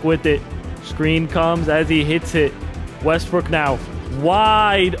Westbrook with it. Screen comes as he hits it. Westbrook now.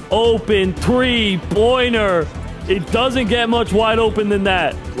 Wide open three-pointer. It doesn't get much wide open than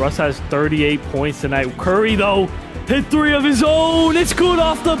that. Russ has 38 points tonight. Curry, though, hit 3 of his own. It's good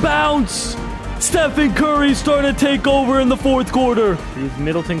off the bounce. Stephen Curry starting to take over in the fourth quarter. Here's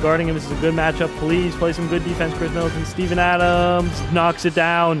Middleton guarding him. This is a good matchup. Please play some good defense, Chris Middleton. Steven Adams knocks it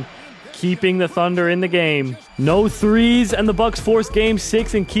down, keeping the Thunder in the game. No threes, and the Bucks force game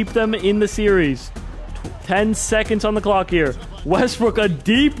 6 and keep them in the series. 10 seconds on the clock here. Westbrook, a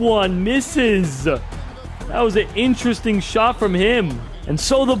deep one, misses. That was an interesting shot from him. And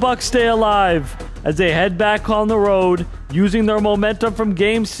so the Bucks stay alive as they head back on the road, using their momentum from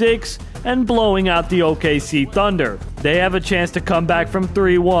game 6 and blowing out the OKC Thunder. They have a chance to come back from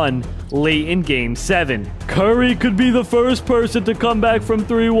 3-1 late in game 7. Curry could be the first person to come back from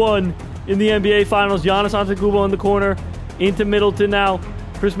 3-1 in the NBA Finals. Giannis Antetokounmpo in the corner, into Middleton now.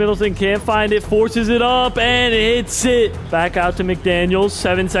 Chris Middleton can't find it, forces it up, and hits it. Back out to McDaniels.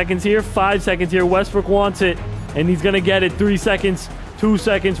 7 seconds here, 5 seconds here. Westbrook wants it, and he's going to get it. 3 seconds, 2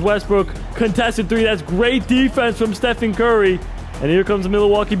 seconds. Westbrook, contested 3. That's great defense from Stephen Curry. And here comes the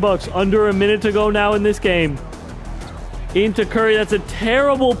Milwaukee Bucks. Under a minute to go now in this game. Into Curry. That's a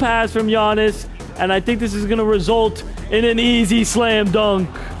terrible pass from Giannis. And I think this is going to result in an easy slam dunk.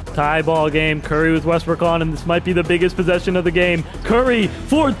 Tie ball game. Curry with Westbrook on him. This might be the biggest possession of the game. Curry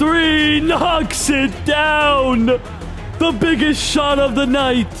for 3. Knocks it down. The biggest shot of the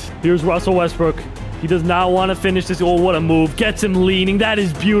night. Here's Russell Westbrook. He does not want to finish this. Oh, what a move. Gets him leaning. That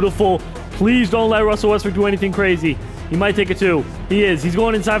is beautiful. Please don't let Russell Westbrook do anything crazy. He might take a 2. He is. He's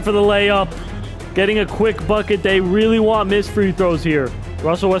going inside for the layup. Getting a quick bucket. They really want missed free throws here.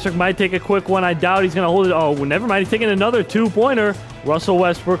 Russell Westbrook might take a quick one. I doubt he's going to hold it. Oh, never mind. He's taking another 2-pointer. Russell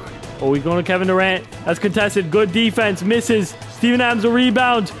Westbrook. Oh, he's going to Kevin Durant. That's contested. Good defense. Misses. Steven Adams a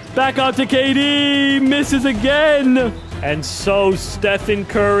rebound. Back out to KD. Misses again. And so Stephen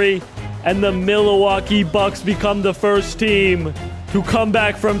Curry and the Milwaukee Bucks become the first team to come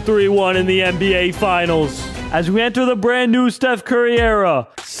back from 3-1 in the NBA Finals. As we enter the brand new Steph Curry era,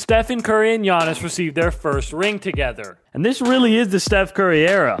 Stephen Curry and Giannis received their first ring together. And this really is the Steph Curry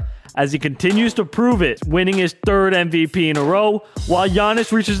era, as he continues to prove it, winning his 3rd MVP in a row, while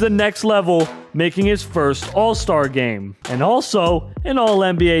Giannis reaches the next level, making his first All-Star game. And also, an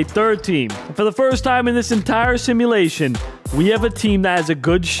All-NBA 3rd team. And for the first time in this entire simulation, we have a team that has a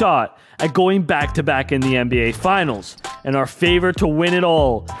good shot at going back-to-back in the NBA Finals, and are favored to win it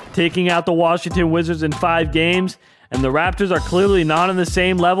all, taking out the Washington Wizards in 5 games, and the Raptors are clearly not on the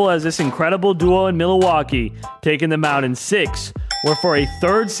same level as this incredible duo in Milwaukee, taking them out in 6, where for a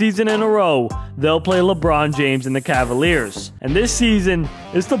 3rd season in a row, they'll play LeBron James and the Cavaliers. And this season,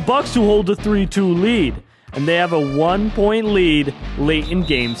 it's the Bucks who hold the 3-2 lead, and they have a 1-point lead late in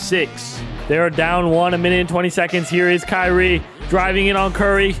Game 6. They are down 1, 1 minute and 20 seconds. Here is Kyrie driving in on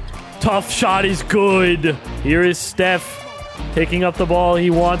Curry. Tough shot is good. Here is Steph picking up the ball.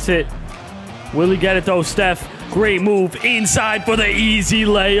 He wants it. Will he get it though? Steph, great move inside for the easy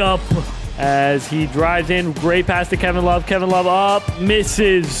layup. As he drives in, great pass to Kevin Love. Kevin Love up,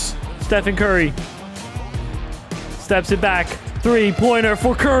 misses. Stephen Curry steps it back. 3-pointer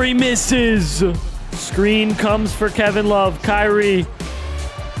for Curry, misses. Screen comes for Kevin Love. Kyrie,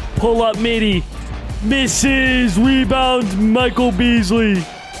 pull up midi, misses. Rebound, Michael Beasley.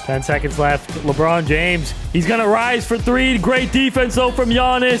 10 seconds left. LeBron James. He's going to rise for 3. Great defense, though, from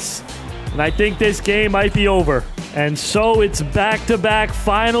Giannis. And I think this game might be over. And so it's back-to-back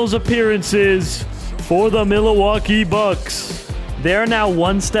finals appearances for the Milwaukee Bucks. They're now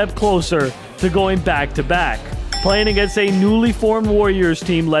one step closer to going back-to-back, playing against a newly formed Warriors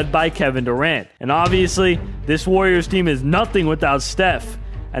team led by Kevin Durant. And obviously, this Warriors team is nothing without Steph.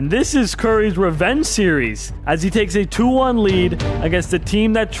 And this is Curry's revenge series as he takes a 2-1 lead against the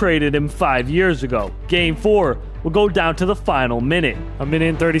team that traded him 5 years ago. Game 4 will go down to the final minute. 1 minute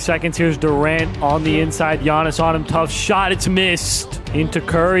and 30 seconds. Here's Durant on the inside. Giannis on him. Tough shot. It's missed. Into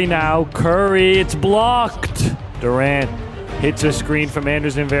Curry now. Curry. It's blocked. Durant hits a screen from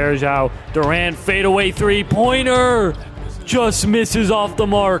Anderson Varejao. Durant fadeaway 3-pointer. Just misses off the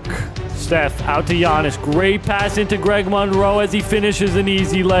mark. Steph out to Giannis. Great pass into Greg Monroe as he finishes an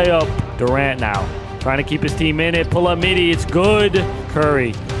easy layup. Durant now trying to keep his team in it. Pull up midi. It's good.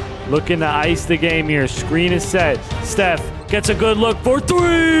 Curry looking to ice the game here. Screen is set. Steph gets a good look for 3.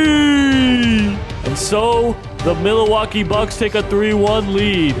 And so The Milwaukee Bucks take a 3-1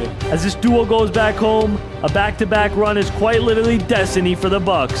 lead. As this duo goes back home, a back-to-back run is quite literally destiny for the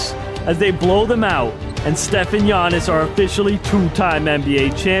Bucks as they blow them out, and Steph and Giannis are officially two-time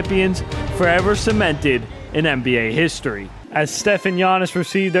NBA champions, forever cemented in NBA history. As Steph and Giannis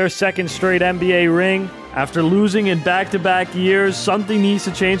receive their second straight NBA ring, after losing in back-to-back years, something needs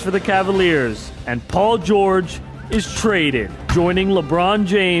to change for the Cavaliers, and Paul George is traded, joining LeBron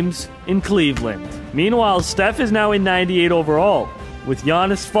James in Cleveland. Meanwhile, Steph is now in 98 overall, with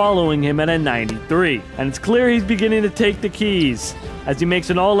Giannis following him at a 93. And it's clear he's beginning to take the keys as he makes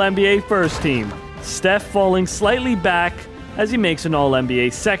an All-NBA first team. Steph falling slightly back as he makes an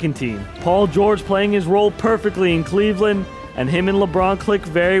All-NBA second team. Paul George playing his role perfectly in Cleveland, and him and LeBron click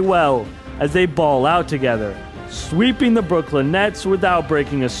very well as they ball out together, sweeping the Brooklyn Nets without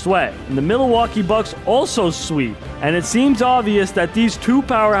breaking a sweat. And the Milwaukee Bucks also sweep, and it seems obvious that these two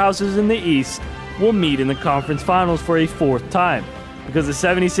powerhouses in the East will meet in the conference finals for a fourth time, because the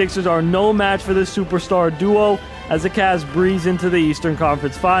 76ers are no match for this superstar duo as the Cavs breeze into the Eastern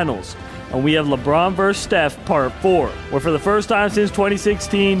Conference Finals. And we have LeBron vs. Steph Part 4, where for the first time since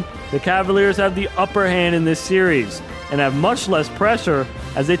 2016, the Cavaliers have the upper hand in this series and have much less pressure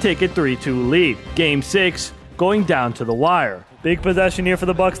as they take a 3-2 lead. Game 6 going down to the wire. Big possession here for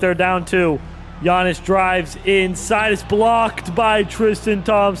the Bucks. They're down 2. Giannis drives inside. It's blocked by Tristan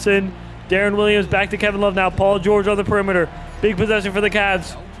Thompson. Darren Williams back to Kevin Love now. Paul George on the perimeter. Big possession for the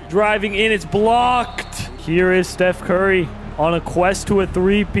Cavs. Driving in. It's blocked. Here is Steph Curry on a quest to a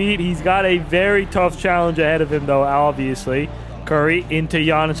three-peat. He's got a very tough challenge ahead of him, though, obviously. Curry into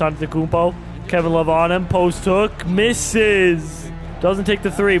Giannis Antetokounmpo. Kevin Love on him. Post hook. Misses. Doesn't take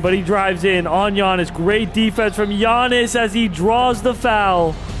the three, but he drives in on Giannis. Great defense from Giannis as he draws the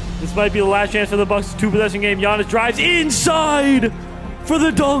foul. This might be the last chance for the Bucks. Two-possession game. Giannis drives inside for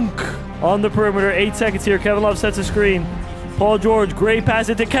the dunk. On the perimeter, 8 seconds here. Kevin Love sets a screen. Paul George, great pass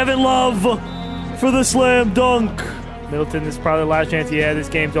into Kevin Love for the slam dunk. Middleton, this is probably the last chance. Yeah, this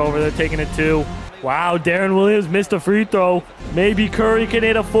game's over. They're taking it 2. Wow, Darren Williams missed a free throw. Maybe Curry can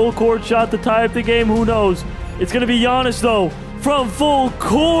hit a full court shot to tie up the game. Who knows? It's going to be Giannis, though, from full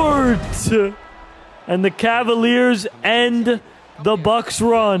court. And the Cavaliers end the Bucks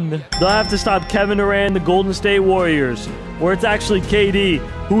run. They'll have to stop Kevin Durant, the Golden State Warriors, where it's actually KD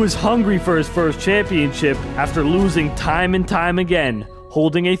who is hungry for his first championship after losing time and time again,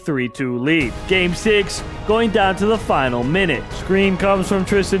 holding a 3-2 lead. Game 6 going down to the final minute. Screen comes from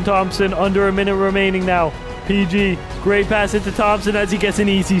Tristan Thompson. Under a minute remaining now. PG, great pass into Thompson as he gets an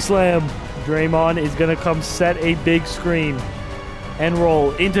easy slam. Draymond is going to come set a big screen and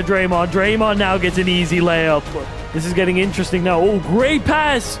roll into Draymond. Draymond now gets an easy layup. This is getting interesting now. Oh, great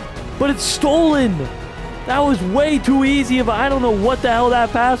pass, but it's stolen. That was way too easy. I don't know what the hell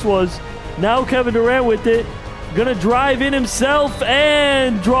that pass was. Now Kevin Durant with it. Gonna drive in himself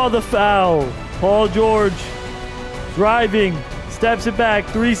and draw the foul. Paul George driving, steps it back.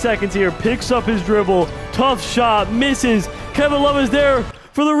 3 seconds here. Picks up his dribble. Tough shot. Misses. Kevin Love is there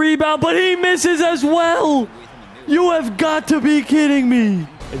for the rebound, but he misses as well. You have got to be kidding me.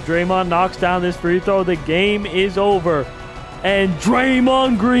 If Draymond knocks down this free throw, the game is over. And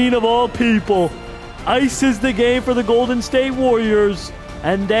Draymond Green, of all people, ices the game for the Golden State Warriors.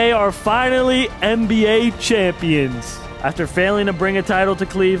 And they are finally NBA champions. After failing to bring a title to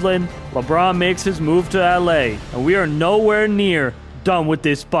Cleveland, LeBron makes his move to LA. And we are nowhere near done with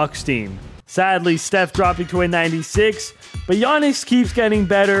this Bucks team. Sadly, Steph dropping to a 96, but Giannis keeps getting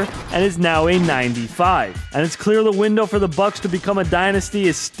better and is now a 95. And it's clear the window for the Bucks to become a dynasty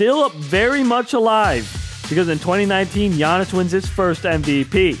is still very much alive, because in 2019, Giannis wins his first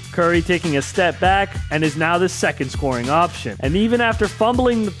MVP. Curry taking a step back and is now the second scoring option. And even after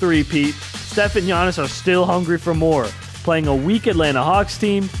fumbling the three-peat, Steph and Giannis are still hungry for more, playing a weak Atlanta Hawks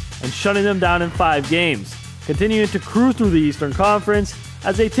team and shutting them down in 5 games, continuing to cruise through the Eastern Conference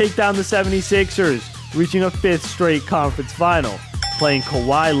as they take down the 76ers, reaching a 5th straight conference final, playing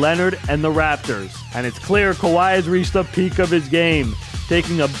Kawhi Leonard and the Raptors. And it's clear Kawhi has reached the peak of his game,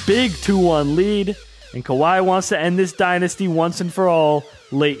 taking a big 2-1 lead, and Kawhi wants to end this dynasty once and for all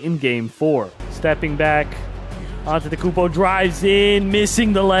late in Game 4. Stepping back, Antetokounmpo drives in,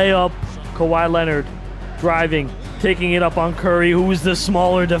 missing the layup. Kawhi Leonard driving, taking it up on Curry, who is the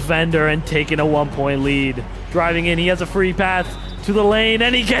smaller defender, and taking a 1-point lead. Driving in, he has a free path to the lane,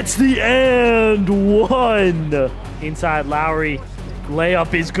 and he gets the and one. Inside Lowry,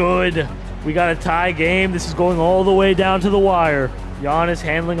 layup is good. We got a tie game. This is going all the way down to the wire. Giannis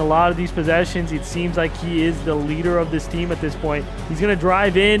handling a lot of these possessions. It seems like he is the leader of this team at this point. He's going to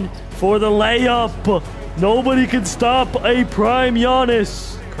drive in for the layup. Nobody can stop a prime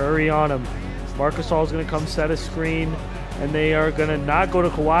Giannis. Curry on him. Marcus Gasol is going to come set a screen, and they are going to not go to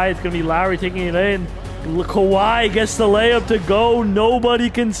Kawhi. It's going to be Lowry taking it in. Kawhi gets the layup to go. Nobody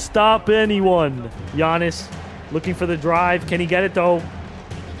can stop anyone. Giannis looking for the drive. Can he get it, though?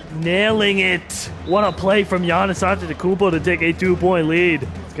 Nailing it. What a play from Giannis Antetokounmpo to take a 2-point lead.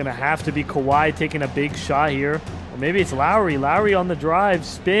 It's going to have to be Kawhi taking a big shot here. Or maybe it's Lowry. Lowry on the drive.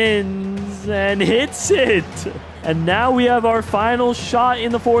 Spins and hits it. And now we have our final shot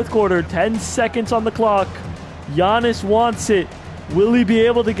in the fourth quarter. 10 seconds on the clock. Giannis wants it. Will he be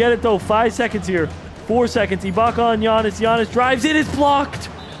able to get it, though? 5 seconds here. 4 seconds. Ibaka on Giannis. Giannis drives it. It's blocked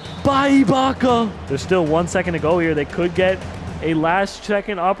by Ibaka. There's still 1 second to go here. They could get a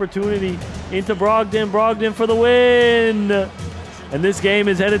last-second opportunity into Brogdon. Brogdon for the win. And this game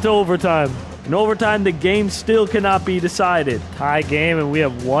is headed to overtime. In overtime, the game still cannot be decided. Tie game, and we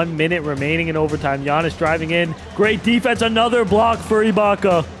have 1 minute remaining in overtime. Giannis driving in. Great defense. Another block for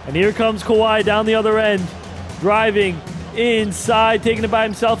Ibaka. And here comes Kawhi down the other end. Driving inside, taking it by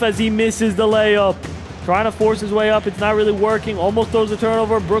himself as he misses the layup. Trying to force his way up. It's not really working. Almost throws a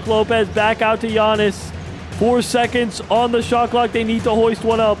turnover. Brook Lopez back out to Giannis. 4 seconds on the shot clock. They need to hoist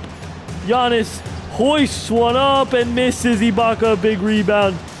one up. Giannis hoists one up and misses. Ibaka, a big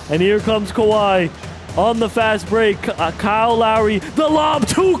rebound. And here comes Kawhi on the fast break. Kyle Lowry, the lob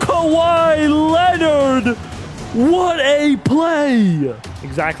to Kawhi Leonard. What a play!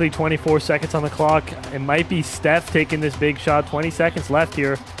 Exactly 24 seconds on the clock. It might be Steph taking this big shot. 20 seconds left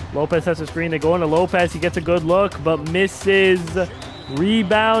here. Lopez has a screen. They go into Lopez. He gets a good look, but misses.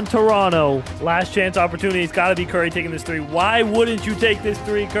 Rebound, Toronto. Last chance opportunity. It's got to be Curry taking this three. Why wouldn't you take this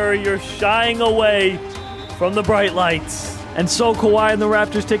three, Curry? You're shying away from the bright lights. And so Kawhi and the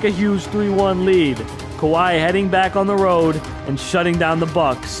Raptors take a huge 3-1 lead. Kawhi heading back on the road and shutting down the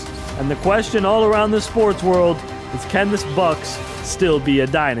Bucks. And the question all around the sports world is, can this Bucks still be a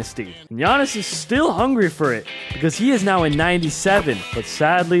dynasty? And Giannis is still hungry for it because he is now in 97. But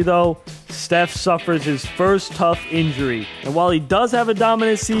sadly, though, Steph suffers his first tough injury. And while he does have a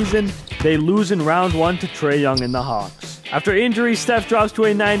dominant season, they lose in round 1 to Trae Young and the Hawks. After injury, Steph drops to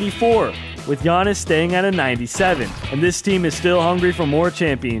a 94, with Giannis staying at a 97. And this team is still hungry for more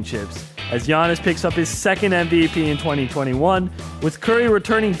championships, as Giannis picks up his second MVP in 2021, with Curry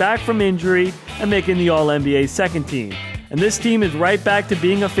returning back from injury and making the All-NBA second team. And this team is right back to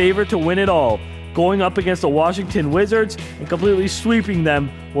being a favorite to win it all, going up against the Washington Wizards and completely sweeping them,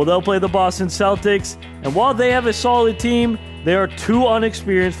 while they'll play the Boston Celtics. And while they have a solid team, they are too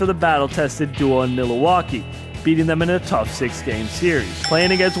unexperienced for the battle-tested duo in Milwaukee, beating them in a tough 6-game series,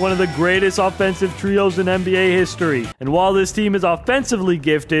 playing against one of the greatest offensive trios in NBA history. And while this team is offensively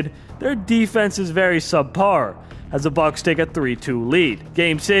gifted, their defense is very subpar, as the Bucks take a 3-2 lead.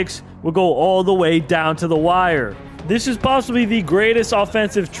 Game 6 will go all the way down to the wire. This is possibly the greatest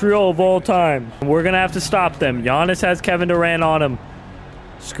offensive trio of all time. We're going to have to stop them. Giannis has Kevin Durant on him.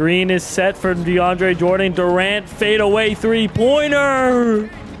 Screen is set for DeAndre Jordan. Durant fadeaway three-pointer.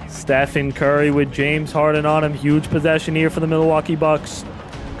 Stephen Curry with James Harden on him. Huge possession here for the Milwaukee Bucks.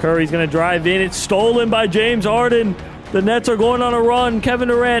 Curry's going to drive in. It's stolen by James Harden. The Nets are going on a run. Kevin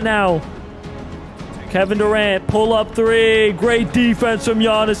Durant now. Kevin Durant, pull-up three. Great defense from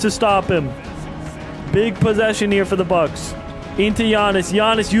Giannis to stop him. Big possession here for the Bucks. Into Giannis.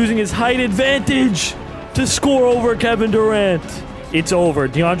 Giannis using his height advantage to score over Kevin Durant. It's over.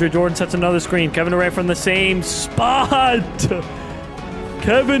 DeAndre Jordan sets another screen. Kevin Durant from the same spot.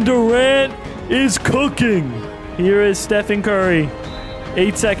 Kevin Durant is cooking. Here is Stephen Curry.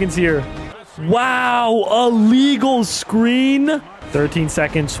 8 seconds here. Wow, a legal screen. 13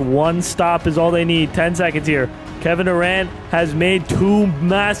 seconds. One stop is all they need. 10 seconds here. Kevin Durant has made 2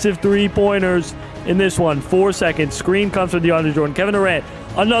 massive three-pointers in this one. 4 seconds. Screen comes from DeAndre Jordan. Kevin Durant,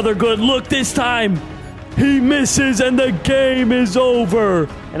 another good look this time. He misses and the game is over.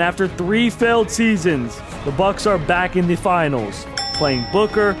 And after 3 failed seasons, the Bucks are back in the finals, playing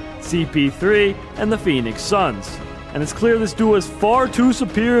Booker, CP3, and the Phoenix Suns. And it's clear this duo is far too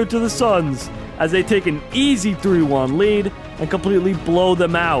superior to the Suns, as they take an easy 3-1 lead and completely blow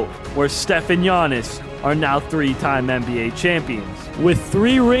them out, where Steph and Giannis are now 3-time NBA champions. With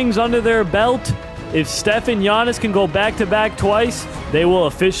 3 rings under their belt, if Steph and Giannis can go back-to-back twice, they will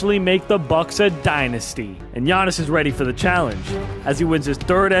officially make the Bucks a dynasty. And Giannis is ready for the challenge, as he wins his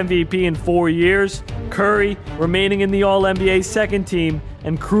 3rd MVP in 4 years, Curry remaining in the All-NBA second team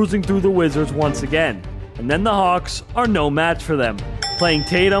and cruising through the Wizards once again. And then the Hawks are no match for them, playing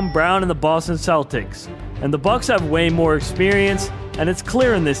Tatum, Brown, and the Boston Celtics. And the Bucks have way more experience, and it's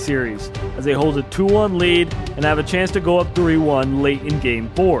clear in this series, as they hold a 2-1 lead and have a chance to go up 3-1 late in Game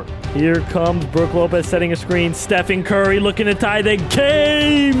 4. Here comes Brook Lopez setting a screen. Stephen Curry looking to tie the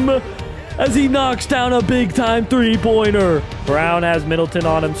game. as he knocks down a big-time three-pointer. Brown has Middleton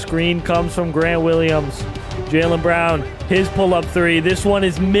on him. Screen comes from Grant Williams. Jaylen Brown, his pull-up three. This one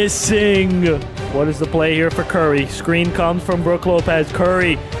is missing. What is the play here for Curry? Screen comes from Brook Lopez.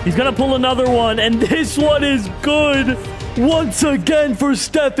 Curry, he's going to pull another one, and this one is good. Once again for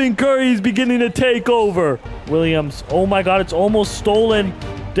Stephen Curry. He's beginning to take over. Williams, oh my God, it's almost stolen.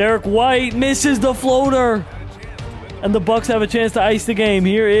 Derek White misses the floater. And the Bucks have a chance to ice the game.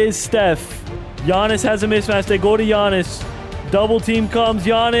 Here is Steph. Giannis has a mismatch. They go to Giannis. Double team comes.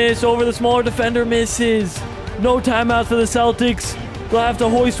 Giannis over the smaller defender, misses. No timeouts for the Celtics. They'll have to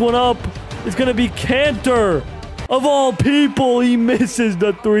hoist one up. It's going to be Cantor. Of all people, he misses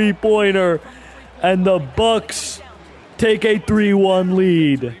the three-pointer. And the Bucks take a 3-1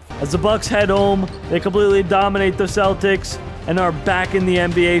 lead. As the Bucks head home, they completely dominate the Celtics and are back in the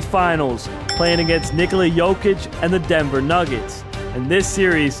NBA Finals, playing against Nikola Jokic and the Denver Nuggets. And this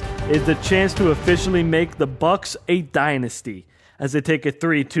series is the chance to officially make the Bucks a dynasty as they take a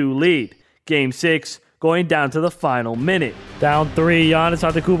 3-2 lead. Game 6 going down to the final minute. Down 3, Giannis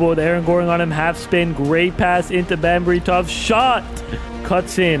Antetokounmpo with Aaron Gordon on him. Half spin, great pass into Bembry. Tough shot.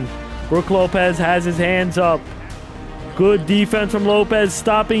 Cuts in. Brook Lopez has his hands up. Good defense from Lopez,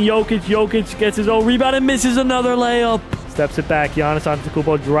 stopping Jokic. Jokic gets his own rebound and misses another layup. Steps it back. Giannis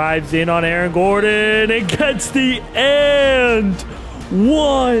Antetokounmpo drives in on Aaron Gordon and gets the and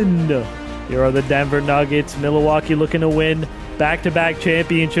one. Here are the Denver Nuggets. Milwaukee looking to win back-to-back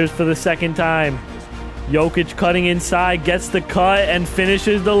championships for the second time. Jokic cutting inside, gets the cut, and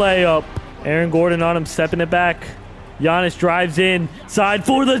finishes the layup. Aaron Gordon on him, stepping it back. Giannis drives in, side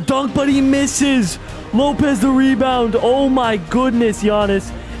for the dunk, but he misses. Lopez the rebound. Oh my goodness,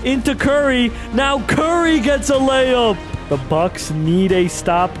 Giannis. Into Curry. Now Curry gets a layup. The Bucks need a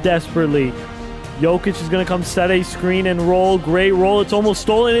stop desperately. Jokic is going to come set a screen and roll. Great roll. It's almost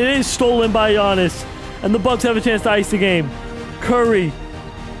stolen. It is stolen by Giannis. And the Bucks have a chance to ice the game. Curry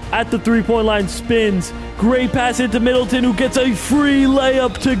at the three-point line spins. Great pass into Middleton, who gets a free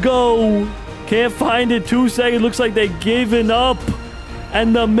layup to go. Can't find it. 2 seconds. Looks like they've given up.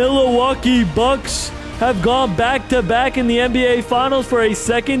 And the Milwaukee Bucks have gone back-to-back in the NBA Finals for a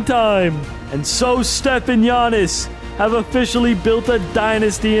second time. And so Steph and Giannis have officially built a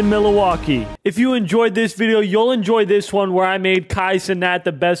dynasty in Milwaukee. If you enjoyed this video, you'll enjoy this one where I made Kai Cenat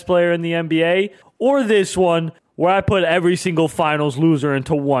the best player in the NBA, or this one where I put every single finals loser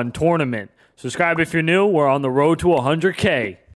into one tournament. Subscribe if you're new. We're on the road to 100K.